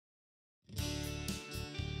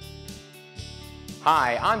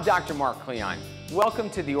Hi, I'm Dr. Mark Cleon.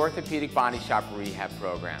 Welcome to the Orthopedic Body Shop Rehab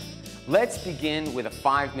program. Let's begin with a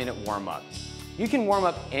 5-minute warm-up. You can warm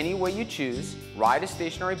up any way you choose, ride a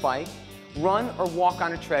stationary bike, run or walk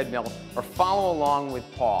on a treadmill, or follow along with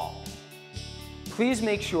Paul. Please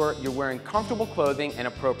make sure you're wearing comfortable clothing and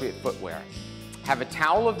appropriate footwear. Have a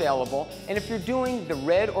towel available, and if you're doing the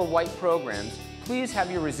red or white programs, please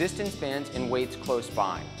have your resistance bands and weights close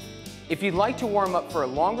by. If you'd like to warm up for a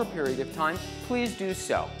longer period of time, please do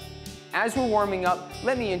so. As we're warming up,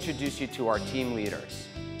 let me introduce you to our team leaders.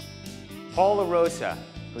 Paul LaRosa,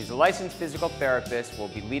 who's a licensed physical therapist, will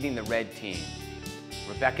be leading the red team.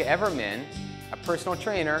 Rebecca Everman, a personal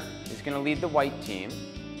trainer, is going to lead the white team.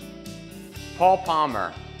 Paul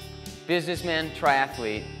Palmer, businessman,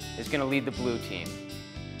 triathlete, is going to lead the blue team.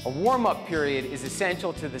 A warm-up period is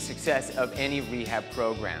essential to the success of any rehab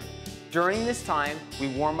program. During this time, we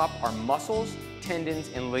warm up our muscles, tendons,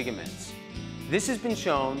 and ligaments. This has been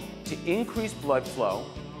shown to increase blood flow,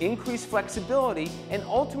 increase flexibility, and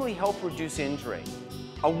ultimately help reduce injury.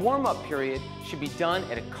 A warm-up period should be done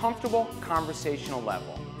at a comfortable conversational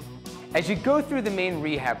level. As you go through the main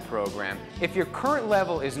rehab program, if your current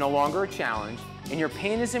level is no longer a challenge and your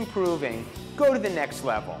pain is improving, go to the next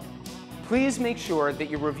level. Please make sure that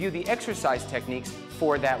you review the exercise techniques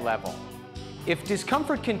for that level. If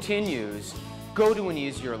discomfort continues, go to an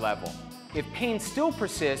easier level. If pain still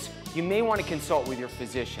persists, you may want to consult with your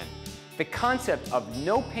physician. The concept of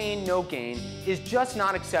no pain, no gain is just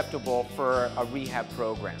not acceptable for a rehab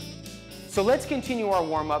program. So let's continue our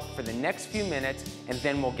warm-up for the next few minutes and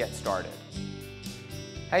then we'll get started.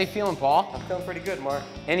 How you feeling, Paul? I'm feeling pretty good, Mark.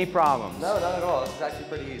 Any problems? No, not at all. This is actually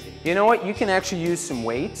pretty easy. You know what? You can actually use some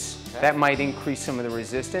weights. Okay. That might increase some of the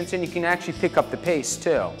resistance, and you can actually pick up the pace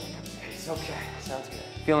too. It's okay. Sounds good.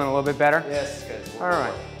 Feeling a little bit better? Yes, it's good. All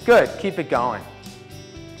right. Good. Keep it going.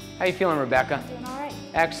 How you feeling, Rebecca? Doing all right.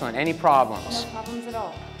 Excellent. Any problems? No problems at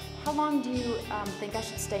all. How long do you think I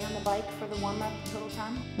should stay on the bike for the warm-up total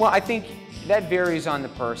time? Well, I think that varies on the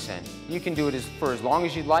person. You can do it for as long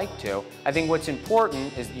as you'd like to. I think what's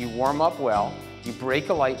important is that you warm up well, you break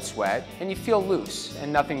a light sweat, and you feel loose,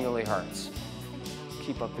 and nothing really hurts.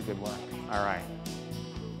 Keep up the good work. All right.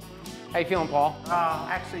 How you feeling, Paul?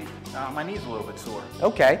 Actually, my knee's a little bit sore.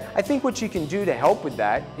 Okay. I think what you can do to help with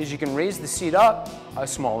that is you can raise the seat up a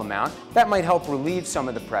small amount. That might help relieve some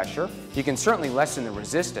of the pressure. You can certainly lessen the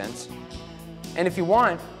resistance. And if you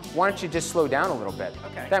want, why don't you just slow down a little bit?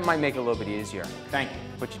 Okay. That might make it a little bit easier. Thank you.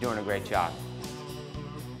 But you're doing a great job.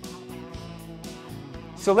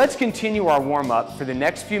 So let's continue our warm-up for the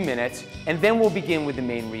next few minutes, and then we'll begin with the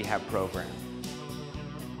main rehab program.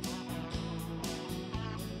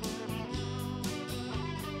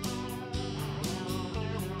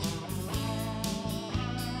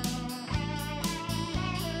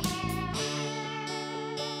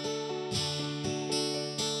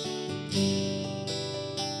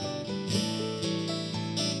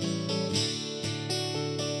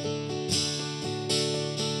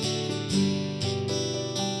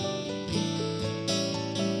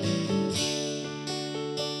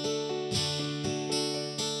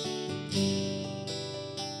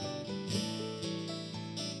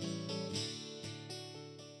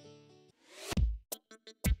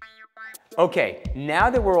 Okay, now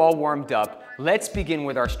that we're all warmed up, let's begin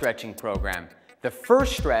with our stretching program. The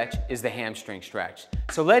first stretch is the hamstring stretch.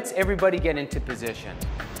 So let's everybody get into position.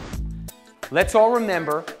 Let's all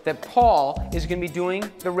remember that Paul is going to be doing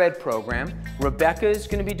the red program, Rebecca is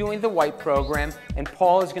going to be doing the white program, and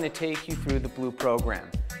Paul is going to take you through the blue program.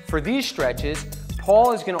 For these stretches,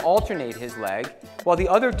 Paul is going to alternate his leg, while the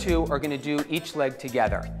other two are going to do each leg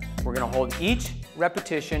together. We're going to hold each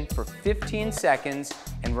repetition for 15 seconds,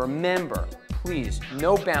 and remember, please,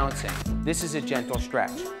 no bouncing. This is a gentle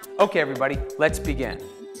stretch. Okay, everybody, let's begin.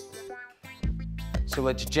 So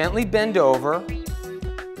let's gently bend over,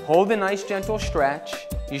 hold a nice gentle stretch.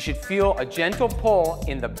 You should feel a gentle pull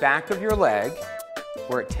in the back of your leg.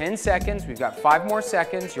 We're at 10 seconds, we've got 5 more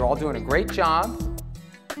seconds. You're all doing a great job.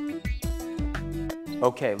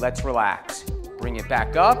 Okay, let's relax. Bring it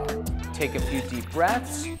back up, take a few deep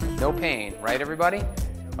breaths. No pain, right everybody?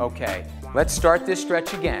 Okay, let's start this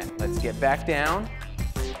stretch again. Let's get back down.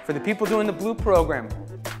 For the people doing the blue program,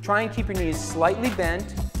 try and keep your knees slightly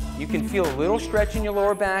bent. You can feel a little stretch in your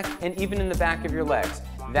lower back and even in the back of your legs.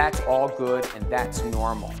 That's all good and that's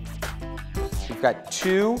normal. We've got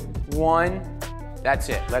 2, 1, that's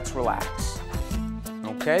it, let's relax.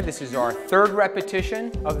 Okay, this is our third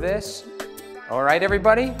repetition of this. All right,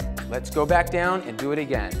 everybody, let's go back down and do it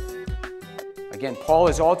again. Again, Paul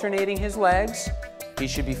is alternating his legs. He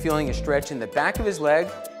should be feeling a stretch in the back of his leg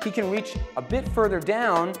he can reach a bit further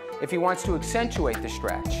down if he wants to accentuate the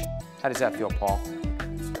stretch. How does that feel, Paul?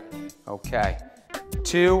 Okay.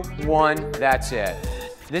 2, 1, that's it.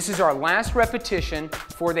 This is our last repetition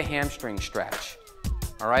for the hamstring stretch.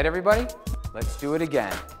 All right, everybody? Let's do it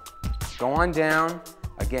again. Go on down.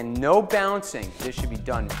 Again, no bouncing. This should be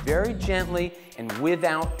done very gently and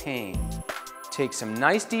without pain. Take some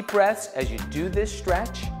nice deep breaths as you do this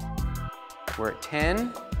stretch. We're at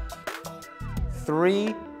 10,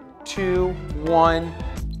 3, 2, 1.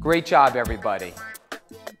 Great job, everybody.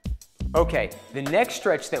 Okay, the next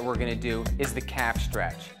stretch that we're gonna do is the calf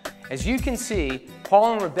stretch. As you can see,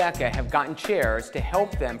 Paul and Rebecca have gotten chairs to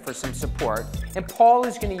help them for some support, and Paul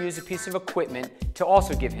is gonna use a piece of equipment to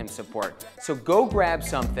also give him support. So go grab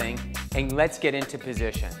something and let's get into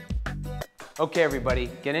position. Okay, everybody,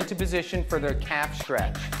 get into position for their calf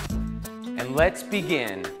stretch. And let's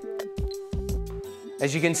begin.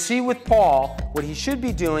 As you can see with Paul, what he should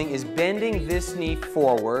be doing is bending this knee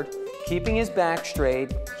forward, keeping his back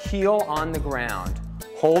straight, heel on the ground.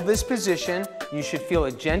 Hold this position. You should feel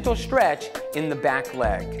a gentle stretch in the back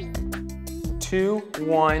leg. 2,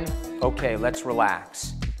 1, okay, let's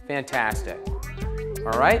relax. Fantastic.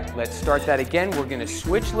 All right, let's start that again. We're gonna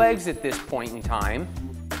switch legs at this point in time,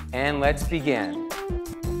 and let's begin.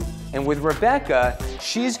 And with Rebecca,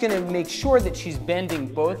 she's gonna make sure that she's bending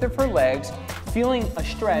both of her legs, feeling a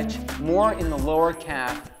stretch more in the lower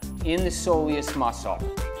calf, in the soleus muscle.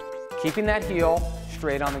 Keeping that heel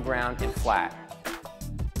straight on the ground and flat.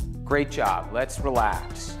 Great job, let's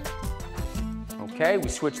relax. Okay, we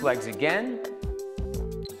switch legs again.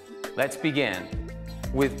 Let's begin.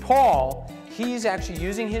 With Paul, he's actually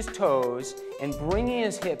using his toes and bringing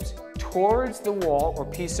his hips towards the wall or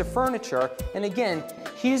piece of furniture. And again,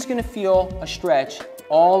 he's gonna feel a stretch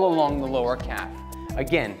all along the lower calf.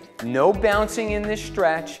 Again, no bouncing in this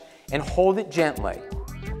stretch and hold it gently.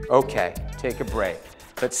 Okay, take a break.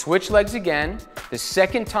 Let's switch legs again, the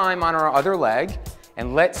second time on our other leg,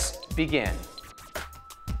 and let's begin.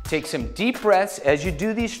 Take some deep breaths as you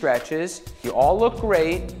do these stretches. You all look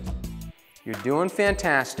great. You're doing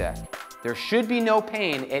fantastic. There should be no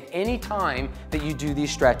pain at any time that you do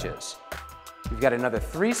these stretches. You've got another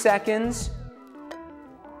 3 seconds.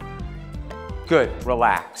 Good,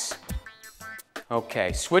 relax.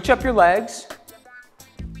 Okay, switch up your legs.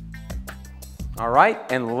 All right,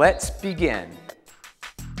 and let's begin.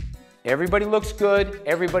 Everybody looks good.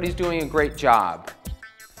 Everybody's doing a great job.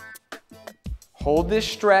 Hold this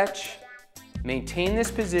stretch. Maintain this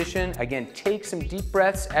position. Again, take some deep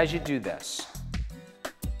breaths as you do this.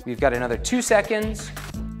 We've got another 2 seconds.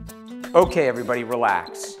 Okay, everybody,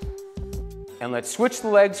 relax. And let's switch the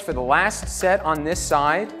legs for the last set on this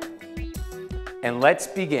side. And let's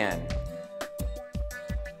begin.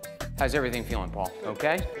 How's everything feeling, Paul?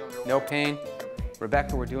 Okay? No pain?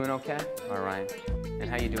 Rebecca, we're doing okay? All right. And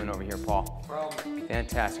how you doing over here, Paul?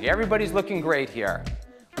 Fantastic. Everybody's looking great here.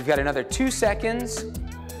 We've got another 2 seconds.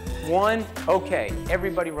 1, okay,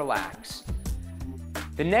 everybody relax.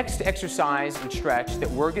 The next exercise and stretch that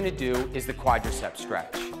we're gonna do is the quadricep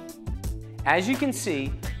stretch. As you can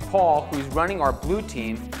see, Paul, who's running our blue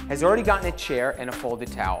team, has already gotten a chair and a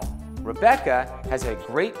folded towel. Rebecca has a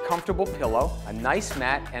great comfortable pillow, a nice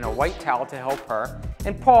mat, and a white towel to help her.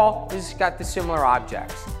 And Paul has got the similar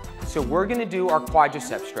objects. So we're gonna do our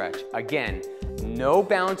quadricep stretch. Again, no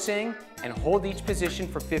bouncing, and hold each position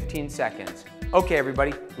for 15 seconds. Okay,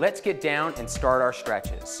 everybody, let's get down and start our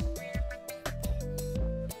stretches.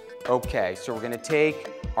 Okay, so we're gonna take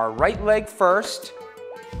our right leg first.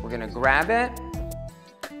 We're gonna grab it,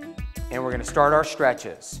 and we're gonna start our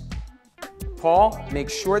stretches. Paul,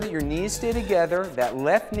 make sure that your knees stay together. That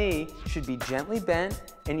left knee should be gently bent,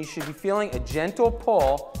 and you should be feeling a gentle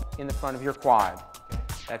pull in the front of your quad.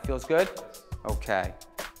 That feels good? Okay.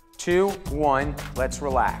 2, 1, let's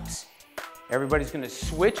relax. Everybody's gonna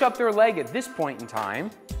switch up their leg at this point in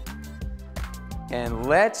time. And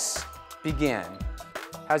let's begin.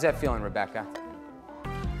 How's that feeling, Rebecca?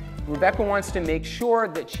 Rebecca wants to make sure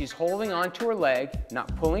that she's holding onto her leg,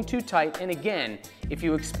 not pulling too tight. And again, if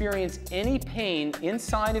you experience any pain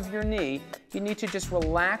inside of your knee, you need to just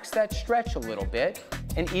relax that stretch a little bit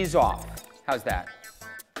and ease off. How's that?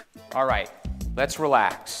 All right, let's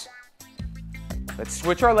relax. Let's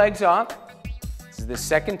switch our legs up. This is the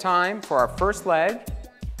second time for our first leg,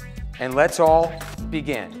 and let's all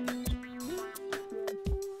begin.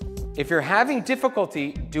 If you're having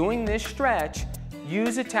difficulty doing this stretch,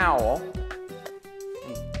 use a towel.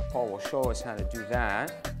 Paul will show us how to do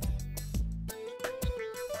that.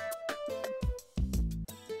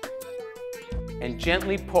 And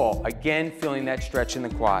gently pull, again feeling that stretch in the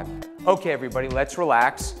quad. Okay, everybody, let's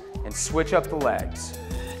relax and switch up the legs.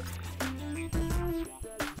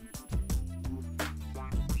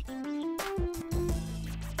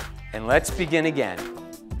 And let's begin again.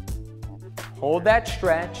 Hold that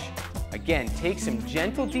stretch. Again, take some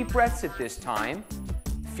gentle deep breaths at this time,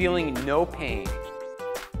 feeling no pain.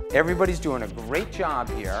 Everybody's doing a great job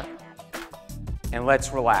here. And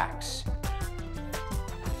let's relax.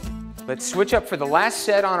 Let's switch up for the last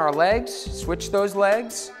set on our legs. Switch those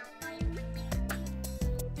legs.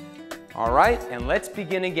 All right, and let's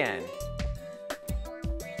begin again.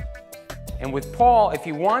 And with Paul, if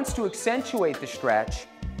he wants to accentuate the stretch,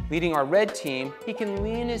 leading our red team, he can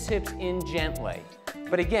lean his hips in gently.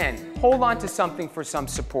 But again, hold on to something for some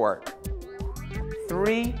support.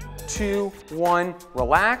 3, 2, 1,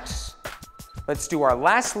 relax. Let's do our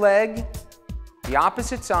last leg, the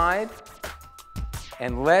opposite side,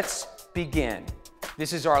 and let's begin.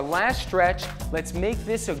 This is our last stretch. Let's make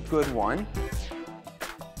this a good one.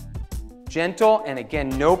 Gentle, and again,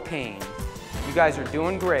 no pain. You guys are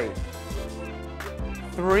doing great.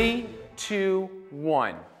 3, 2,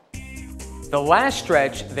 1. The last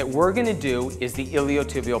stretch that we're going to do is the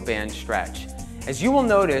iliotibial band stretch. As you will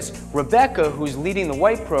notice, Rebecca, who's leading the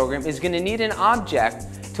white program, is going to need an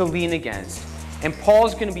object to lean against. And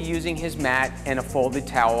Paul's going to be using his mat and a folded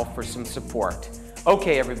towel for some support.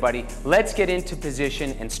 Okay, everybody, let's get into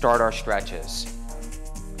position and start our stretches.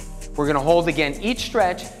 We're going to hold again each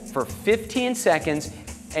stretch for 15 seconds,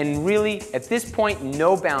 and really, at this point,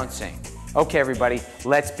 no bouncing. Okay, everybody,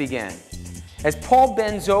 let's begin. As Paul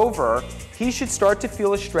bends over, he should start to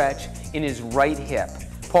feel a stretch in his right hip.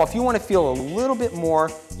 Paul, if you want to feel a little bit more,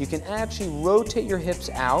 you can actually rotate your hips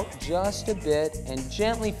out just a bit and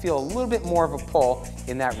gently feel a little bit more of a pull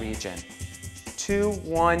in that region. 2,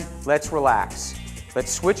 1, let's relax.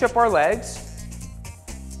 Let's switch up our legs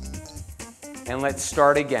and let's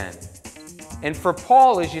start again. And for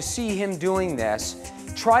Paul, as you see him doing this,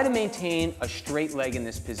 try to maintain a straight leg in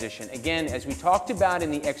this position. Again, as we talked about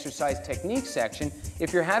in the exercise technique section,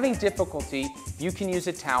 if you're having difficulty, you can use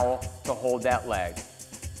a towel to hold that leg.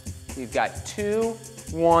 We've got 2,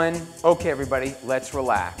 1. Okay, everybody, let's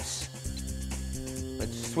relax.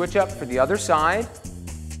 Let's switch up for the other side.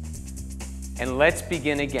 And let's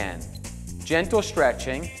begin again. Gentle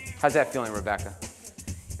stretching. How's that feeling, Rebecca?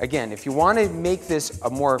 Again, if you want to make this a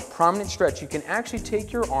more prominent stretch, you can actually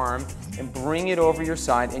take your arm and bring it over your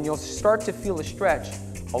side, and you'll start to feel a stretch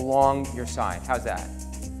along your side. How's that?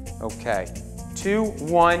 Okay. 2,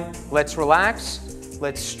 1, let's relax.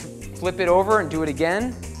 Let's flip it over and do it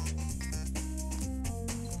again.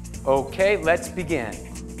 Okay, let's begin.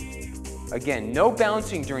 Again, no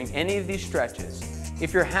bouncing during any of these stretches.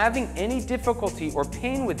 If you're having any difficulty or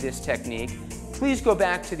pain with this technique, please go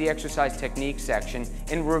back to the exercise technique section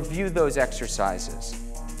and review those exercises.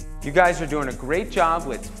 You guys are doing a great job.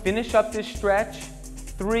 Let's finish up this stretch.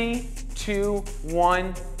 3, 2,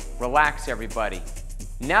 1, relax, everybody.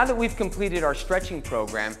 Now that we've completed our stretching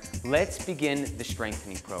program, let's begin the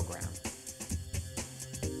strengthening program.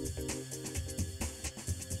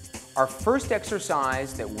 Our first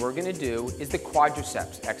exercise that we're going to do is the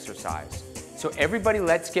quadriceps exercise. So everybody,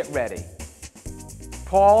 let's get ready.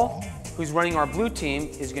 Paul, who's running our blue team,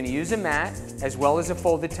 is going to use a mat as well as a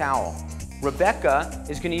folded towel. Rebecca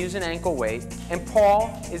is going to use an ankle weight, and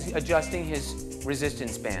Paul is adjusting his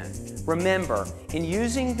resistance band. Remember, in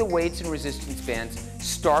using the weights and resistance bands,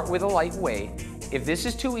 start with a light weight. If this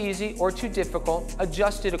is too easy or too difficult,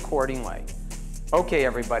 adjust it accordingly. Okay,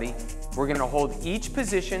 everybody, we're going to hold each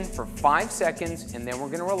position for 5 seconds, and then we're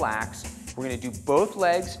going to relax. We're going to do both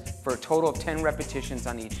legs for a total of 10 repetitions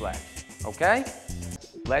on each leg. Okay?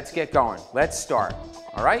 Let's get going. Let's start.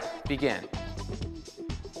 All right? Begin.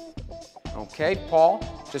 Okay, Paul,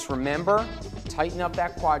 just remember, tighten up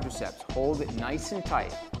that quadriceps. Hold it nice and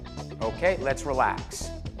tight. Okay, let's relax.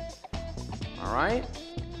 All right?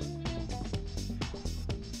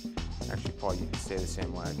 Actually, Paul, you can stay the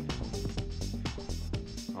same leg.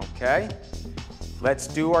 Okay, let's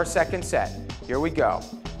do our second set. Here we go.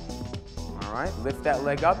 All right, lift that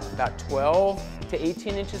leg up about 12 to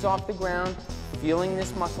 18 inches off the ground, feeling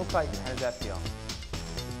this muscle tighten. How does that feel?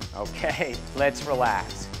 Okay, let's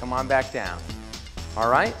relax. Come on back down. All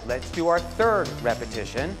right, let's do our third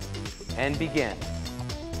repetition and begin.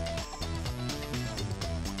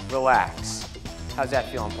 Relax. How's that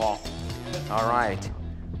feeling, Paul? All right.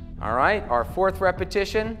 All right, our fourth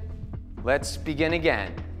repetition. Let's begin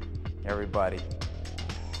again, everybody.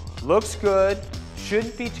 Looks good,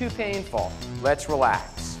 shouldn't be too painful. Let's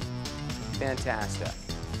relax. Fantastic.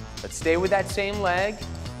 Let's stay with that same leg,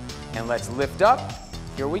 and let's lift up.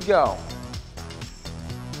 Here we go.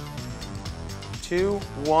 2,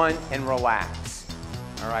 1, and relax.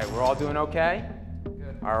 All right, we're all doing okay?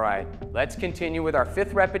 Good. All right, let's continue with our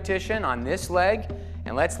fifth repetition on this leg,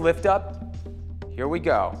 and let's lift up Here we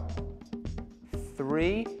go.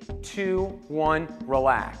 3, 2, 1,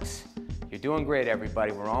 relax. You're doing great,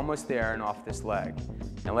 everybody. We're almost there and off this leg.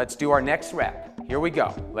 And let's do our next rep. Here we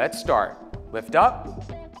go. Let's start. Lift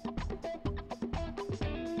up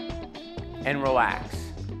and relax.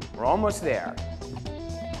 We're almost there.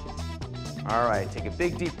 All right, take a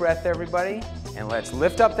big deep breath, everybody, and let's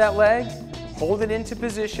lift up that leg, hold it into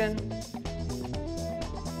position.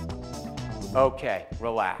 Okay,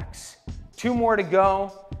 relax. 2 more to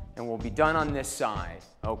go, and we'll be done on this side.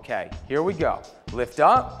 Okay, here we go. Lift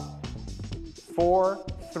up. 4,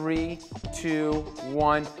 3, 2,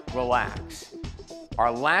 1, relax.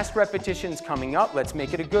 Our last repetition's coming up. Let's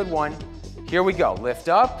make it a good one. Here we go. Lift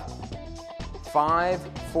up. 5,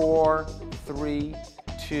 4, 3,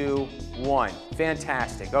 2, 1.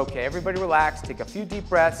 Fantastic. Okay, everybody relax. Take a few deep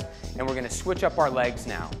breaths, and we're going to switch up our legs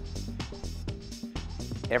now.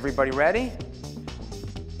 Everybody ready?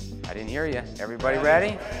 I didn't hear you. Everybody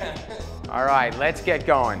ready? All right, let's get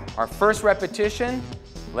going. Our first repetition,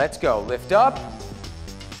 let's go. Lift up.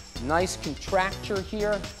 Nice contracture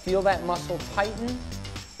here. Feel that muscle tighten.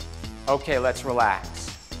 Okay, let's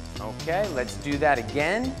relax. Okay, let's do that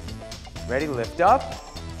again. Ready? Lift up.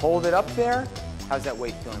 Hold it up there. How's that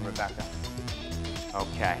weight feeling, Rebecca?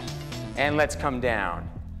 Okay, and let's come down.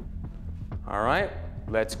 All right,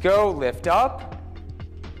 let's go. Lift up.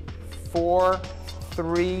 4,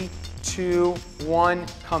 3, 2, 1,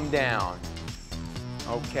 come down.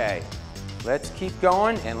 Okay, let's keep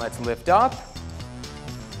going and let's lift up.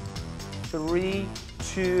 3,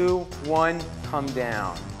 2, 1, come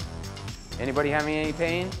down. Anybody having any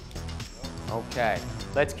pain? Okay,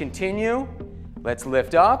 let's continue. Let's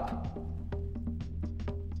lift up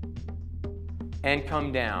and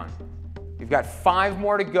come down. We've got 5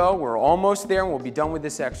 more to go. We're almost there and we'll be done with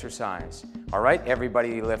this exercise. All right,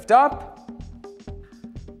 everybody lift up.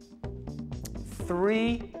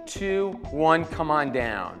 3, 2, 1, come on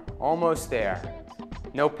down. Almost there.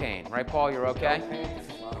 No pain, right, Paul? You're okay? No pain, just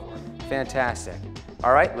a lot of work. Fantastic.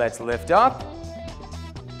 All right, let's lift up.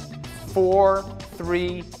 4,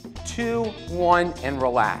 3, 2, 1, and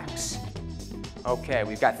relax. Okay,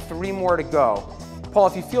 we've got 3 more to go. Paul,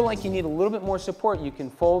 if you feel like you need a little bit more support, you can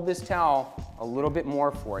fold this towel a little bit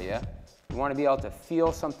more for you. You want to be able to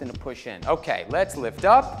feel something to push in. Okay, let's lift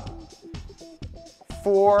up.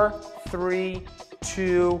 4, 3,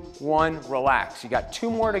 2, 1, relax. You got 2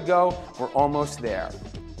 more to go. We're almost there.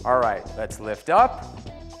 All right, let's lift up.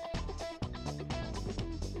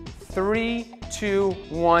 3, 2,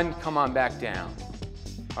 1, come on back down.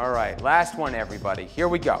 All right, last one, everybody. Here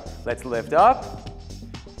we go. Let's lift up.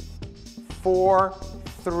 4,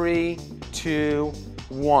 3, 2,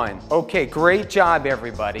 1. Okay, great job,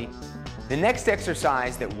 everybody. The next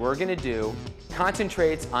exercise that we're going to do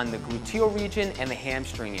concentrates on the gluteal region and the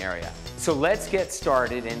hamstring area. So let's get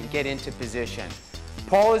started and get into position.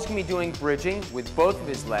 Paul is going to be doing bridging with both of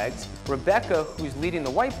his legs. Rebecca, who's leading the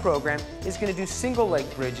white program, is going to do single leg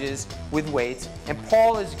bridges with weights. And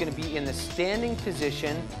Paul is going to be in the standing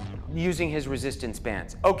position using his resistance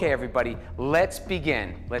bands. Okay, everybody, let's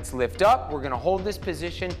begin. Let's lift up. We're going to hold this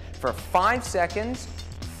position for 5 seconds.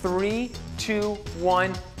 3, 2,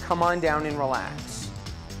 1, come on down and relax.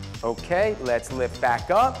 Okay, let's lift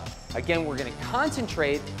back up. Again, we're going to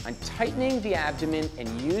concentrate on tightening the abdomen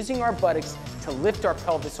and using our buttocks to lift our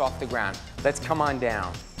pelvis off the ground. Let's come on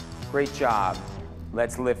down. Great job.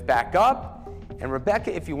 Let's lift back up. And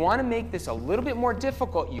Rebecca, if you want to make this a little bit more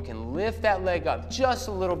difficult, you can lift that leg up just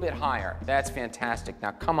a little bit higher. That's fantastic.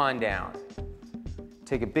 Now come on down.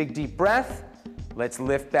 Take a big deep breath. Let's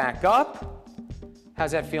lift back up.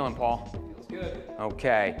 How's that feeling, Paul? Feels good.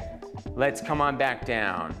 Okay. Let's come on back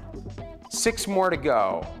down. 6 more to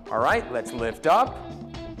go. All right, let's lift up.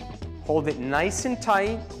 Hold it nice and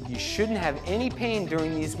tight. You shouldn't have any pain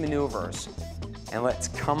during these maneuvers. And let's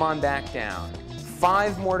come on back down.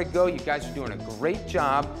 5 more to go. You guys are doing a great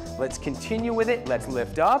job. Let's continue with it. Let's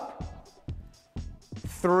lift up.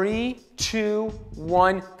 3, 2,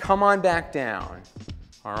 1, come on back down.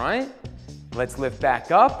 All right, let's lift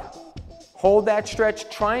back up. Hold that stretch.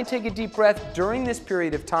 Try and take a deep breath during this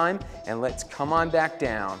period of time, and let's come on back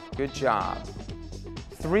down. Good job.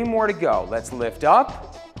 3 more to go. Let's lift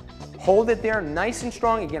up. Hold it there nice and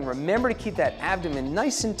strong. Again, remember to keep that abdomen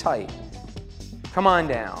nice and tight. Come on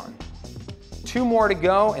down. 2 more to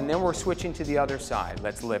go, and then we're switching to the other side.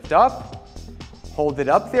 Let's lift up. Hold it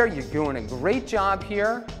up there. You're doing a great job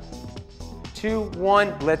here. 2,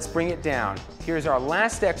 1, let's bring it down. Here's our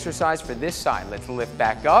last exercise for this side. Let's lift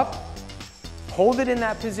back up. Hold it in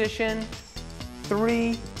that position.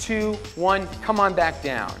 3, 2, 1, come on back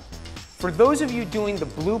down. For those of you doing the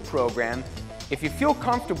blue program, If you feel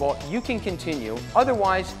comfortable, you can continue.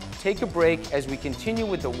 Otherwise, take a break as we continue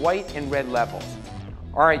with the white and red levels.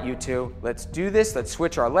 All right, you two, let's do this. Let's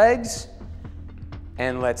switch our legs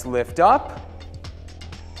and let's lift up.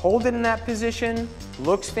 Hold it in that position.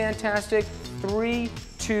 Looks fantastic. 3,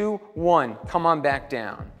 2, 1. Come on back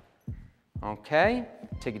down. Okay,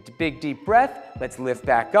 take a big deep breath. Let's lift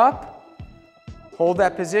back up. Hold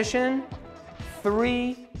that position.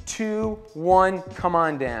 3, 2, 1. Come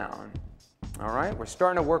on down. All right, we're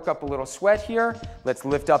starting to work up a little sweat here. Let's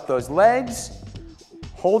lift up those legs.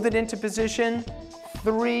 Hold it into position.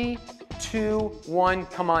 3, 2, 1.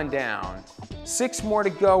 Come on down. 6 more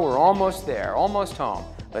to go. We're almost there, almost home.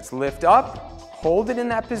 Let's lift up. Hold it in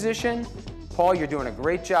that position. Paul, you're doing a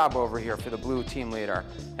great job over here for the blue team leader.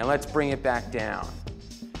 And let's bring it back down.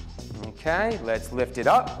 Okay, let's lift it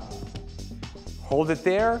up. Hold it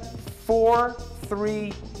there. 4,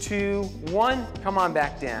 3, 2, 1. Come on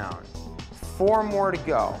back down. 4 more to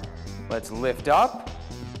go. Let's lift up.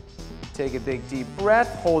 Take a big deep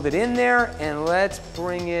breath. Hold it in there and let's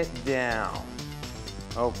bring it down.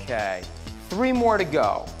 Okay, 3 more to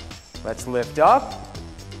go. Let's lift up.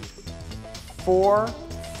 4,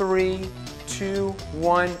 3, 2,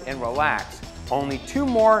 1, and relax. Only 2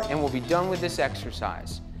 more and we'll be done with this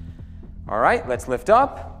exercise. All right, let's lift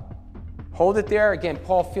up. Hold it there. Again,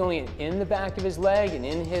 Paul feeling it in the back of his leg and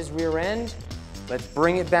in his rear end. Let's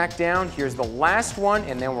bring it back down. Here's the last one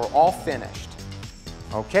and then we're all finished.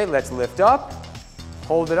 Okay, let's lift up.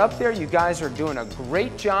 Hold it up there. You guys are doing a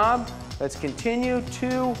great job. Let's continue.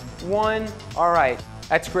 2, 1. All right,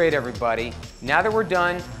 that's great, everybody. Now that we're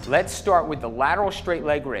done, let's start with the lateral straight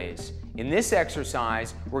leg raise. In this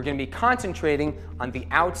exercise, we're going to be concentrating on the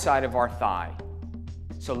outside of our thigh.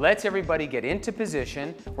 So let's everybody get into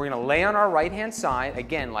position. We're going to lay on our right-hand side.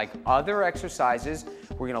 Again, like other exercises,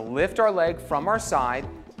 we're going to lift our leg from our side.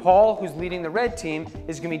 Paul, who's leading the red team,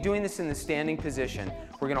 is going to be doing this in the standing position.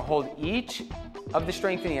 We're going to hold each of the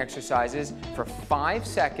strengthening exercises for 5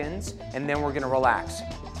 seconds, and then we're going to relax.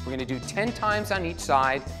 We're going to do 10 times on each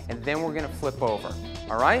side, and then we're going to flip over.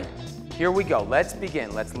 All right? Here we go. Let's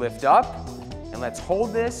begin. Let's lift up, and let's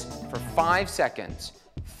hold this for 5 seconds.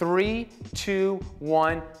 3, 2,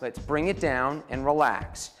 1. Let's bring it down and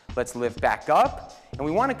relax. Let's lift back up, and we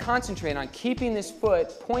want to concentrate on keeping this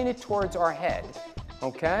foot pointed towards our head.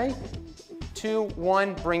 Okay? 2,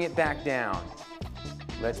 1, bring it back down.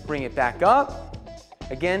 Let's bring it back up.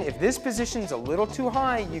 Again, if this position's a little too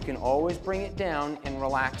high, you can always bring it down and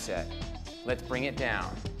relax it. Let's bring it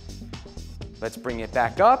down. Let's bring it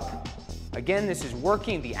back up. Again, this is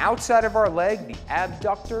working the outside of our leg, the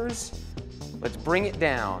abductors. Let's bring it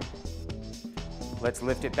down. Let's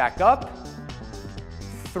lift it back up.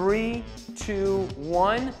 3, 2,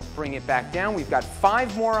 1, bring it back down. We've got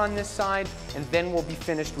 5 more on this side, and then we'll be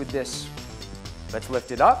finished with this. Let's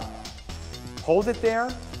lift it up. Hold it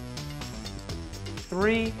there.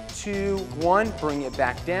 3, 2, 1, bring it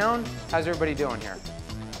back down. How's everybody doing here?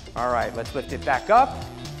 All right, let's lift it back up.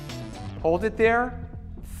 Hold it there.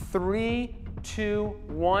 3, 2,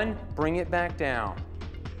 1, bring it back down.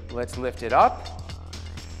 Let's lift it up.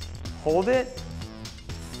 Hold it.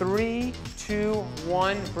 3, 2,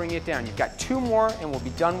 1, bring it down. You've got 2 more and we'll be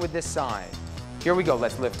done with this side. Here we go.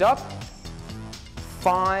 Let's lift up.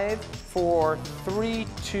 5, 4, 3,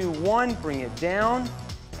 2, 1, bring it down.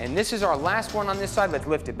 And this is our last one on this side. Let's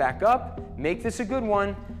lift it back up. Make this a good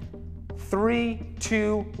one. 3,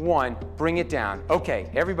 2, 1, bring it down. Okay,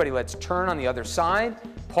 everybody, let's turn on the other side.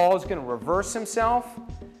 Paul's going to reverse himself.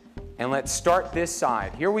 And let's start this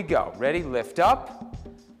side. Here we go. Ready? Lift up.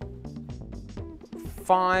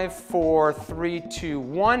 5, 4, 3, 2,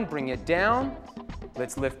 1. Bring it down.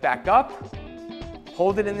 Let's lift back up.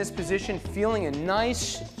 Hold it in this position, feeling a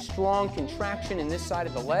nice, strong contraction in this side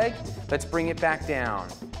of the leg. Let's bring it back down.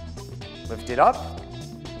 Lift it up.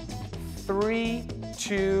 3,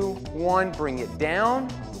 2, 1. Bring it down.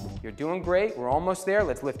 You're doing great. We're almost there.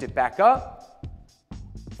 Let's lift it back up.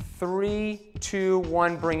 3, 2,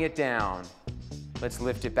 1. Bring it down. Let's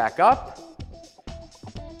lift it back up.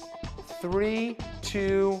 3,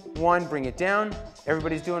 2, 1. Bring it down.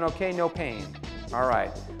 Everybody's doing okay? No pain. All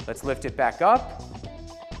right. Let's lift it back up.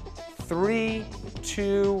 3,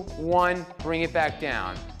 2, 1. Bring it back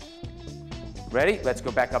down. Ready? Let's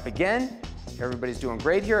go back up again. Everybody's doing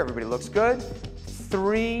great here. Everybody looks good.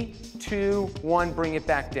 3, 2, 1. Bring it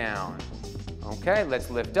back down. Okay,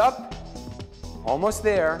 let's lift up. Almost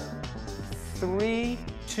there. 3,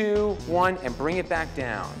 2, 1, and bring it back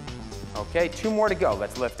down. Okay, 2 more to go.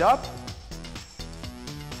 Let's lift up.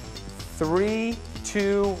 3,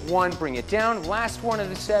 2, 1, bring it down. Last one of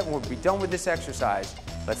the set, and we'll be done with this exercise.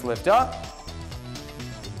 Let's lift up.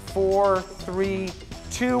 4, 3,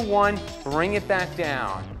 2, 1, bring it back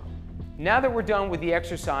down. Now that we're done with the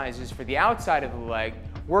exercises for the outside of the leg,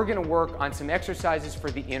 we're going to work on some exercises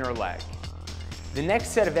for the inner leg. The next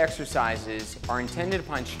set of exercises are intended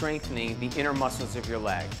upon strengthening the inner muscles of your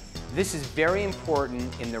leg. This is very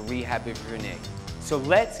important in the rehab of your knee. So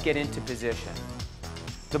let's get into position.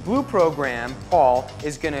 The blue program, Paul,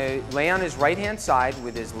 is going to lay on his right-hand side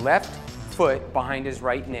with his left foot behind his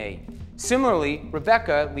right knee. Similarly,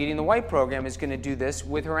 Rebecca, leading the white program, is going to do this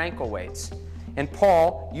with her ankle weights. And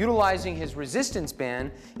Paul, utilizing his resistance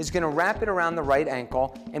band, is going to wrap it around the right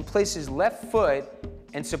ankle and place his left foot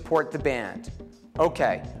and support the band.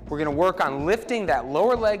 Okay, we're going to work on lifting that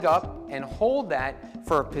lower leg up and hold that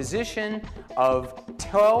for a position of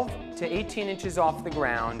 12 to 18 inches off the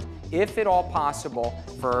ground, if at all possible,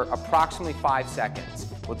 for approximately 5 seconds.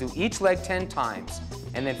 We'll do each leg 10 times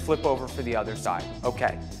and then flip over for the other side.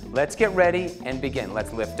 Okay, let's get ready and begin.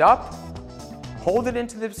 Let's lift up, hold it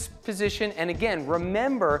into this position, and again,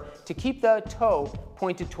 remember to keep the toe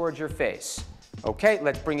pointed towards your face. Okay,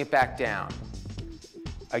 let's bring it back down.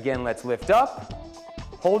 Again, let's lift up,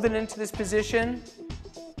 hold it into this position.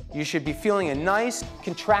 You should be feeling a nice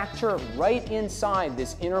contracture right inside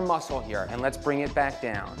this inner muscle here, and let's bring it back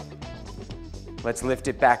down. Let's lift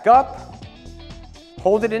it back up,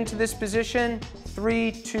 hold it into this position.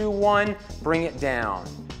 3, 2, 1, bring it down.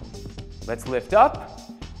 Let's lift up.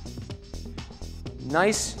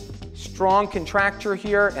 Nice, strong contracture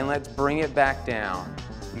here, and let's bring it back down.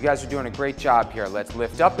 You guys are doing a great job here. Let's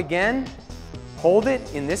lift up again. Hold it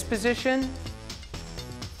in this position.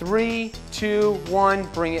 3, 2, 1,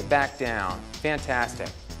 bring it back down. Fantastic.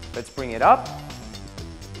 Let's bring it up.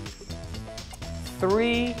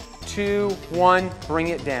 3, 2, 1, bring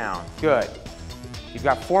it down. Good. You've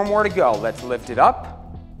got 4 more to go. Let's lift it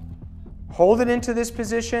up. Hold it into this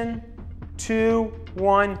position. 2,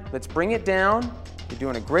 1, let's bring it down. You're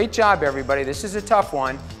doing a great job, everybody. This is a tough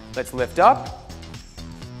one. Let's lift up.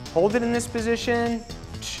 Hold it in this position.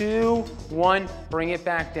 2, 1, bring it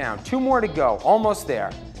back down. 2 more to go, almost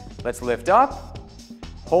there. Let's lift up.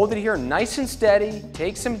 Hold it here nice and steady.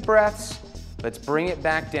 Take some breaths. Let's bring it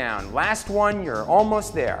back down. Last one, you're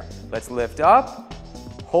almost there. Let's lift up.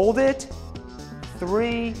 Hold it.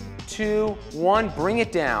 3, 2, 1, bring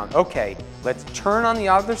it down. Okay, let's turn on the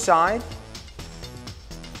other side.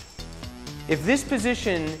 If this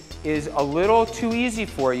position is a little too easy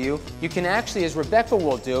for you, you can actually, as Rebecca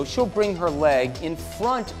will do, she'll bring her leg in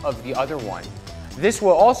front of the other one. This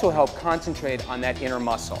will also help concentrate on that inner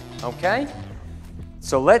muscle, okay?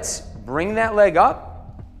 So let's bring that leg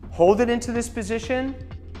up, hold it into this position.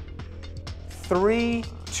 3,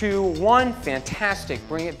 2, 1, fantastic.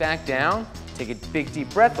 Bring it back down. Take a big deep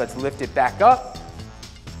breath. Let's lift it back up.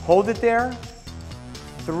 Hold it there.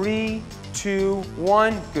 3, 2,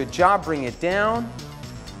 1. Good job. Bring it down.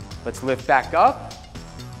 Let's lift back up.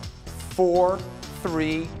 4,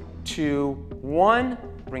 3, 2, 1.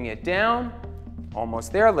 Bring it down.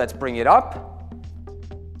 Almost there. Let's bring it up.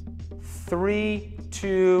 3,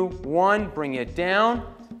 2, 1. Bring it down.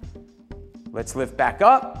 Let's lift back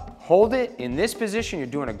up. Hold it in this position. You're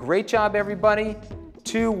doing a great job, everybody.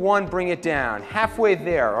 2, 1, bring it down. Halfway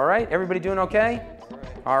there, all right? Everybody doing okay?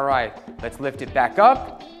 All right, let's lift it back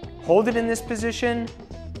up. Hold it in this position.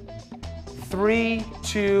 3,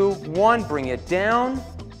 2, 1, bring it down.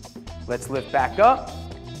 Let's lift back up.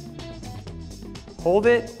 Hold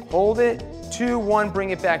it, 2, 1, bring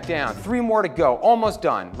it back down. 3 more to go, almost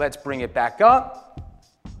done. Let's bring it back up.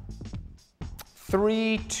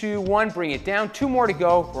 3, 2, 1, bring it down. 2 more to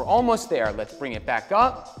go, we're almost there. Let's bring it back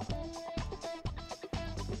up.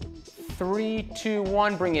 3, 2,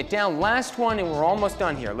 1, bring it down. Last one, and we're almost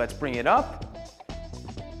done here. Let's bring it up.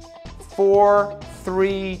 4,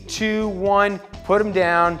 3, 2, 1, put them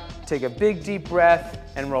down. Take a big deep breath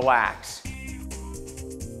and relax.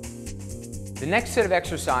 The next set of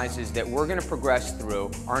exercises that we're going to progress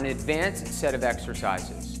through are an advanced set of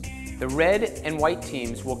exercises. The red and white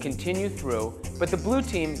teams will continue through, but the blue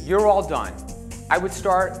team, you're all done. I would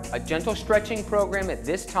start a gentle stretching program at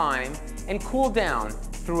this time and cool down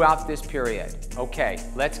throughout this period. Okay,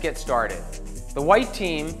 let's get started. The white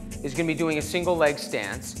team is going to be doing a single leg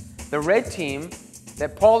stance. The red team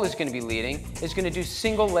that Paul is going to be leading is going to do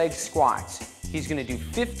single leg squats. He's going to do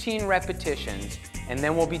 15 repetitions, and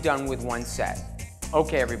then we'll be done with 1 set.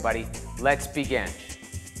 Okay, everybody, let's begin.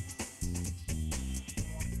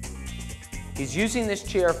 He's using this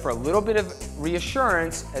chair for a little bit of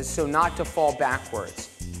reassurance as so not to fall backwards.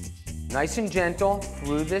 Nice and gentle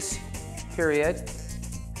through this period.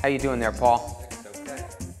 How you doing there, Paul? Okay.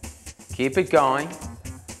 Keep it going.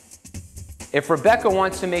 If Rebecca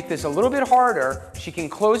wants to make this a little bit harder, she can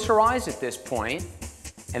close her eyes at this point,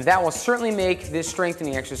 and that will certainly make this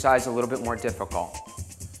strengthening exercise a little bit more difficult.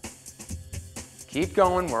 Keep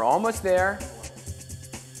going, we're almost there.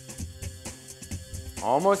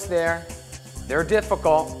 Almost there. They're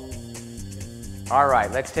difficult. All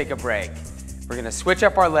right, let's take a break. We're gonna switch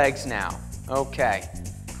up our legs now. Okay.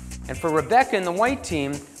 And for Rebecca and the white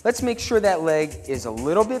team, let's make sure that leg is a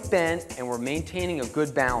little bit bent and we're maintaining a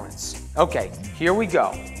good balance. Okay, here we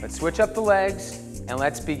go. Let's switch up the legs and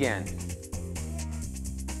let's begin.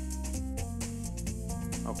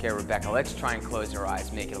 Okay, Rebecca, let's try and close our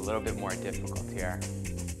eyes, make it a little bit more difficult here.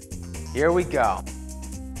 Here we go.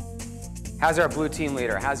 How's our blue team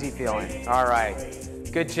leader? How's he feeling? All right,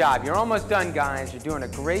 good job. You're almost done, guys. You're doing a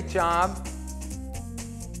great job.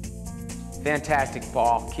 Fantastic,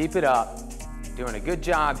 Paul. Keep it up. Doing a good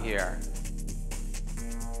job here.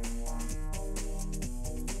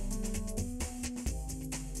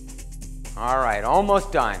 All right,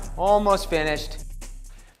 almost done. Almost finished.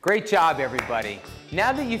 Great job, everybody.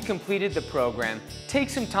 Now that you've completed the program, take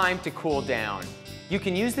some time to cool down. You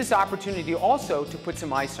can use this opportunity also to put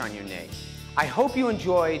some ice on your knee. I hope you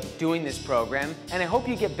enjoyed doing this program, and I hope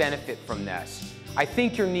you get benefit from this. I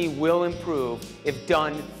think your knee will improve if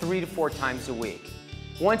done 3 to 4 times a week.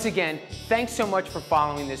 Once again, thanks so much for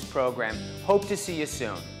following this program. Hope to see you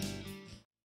soon.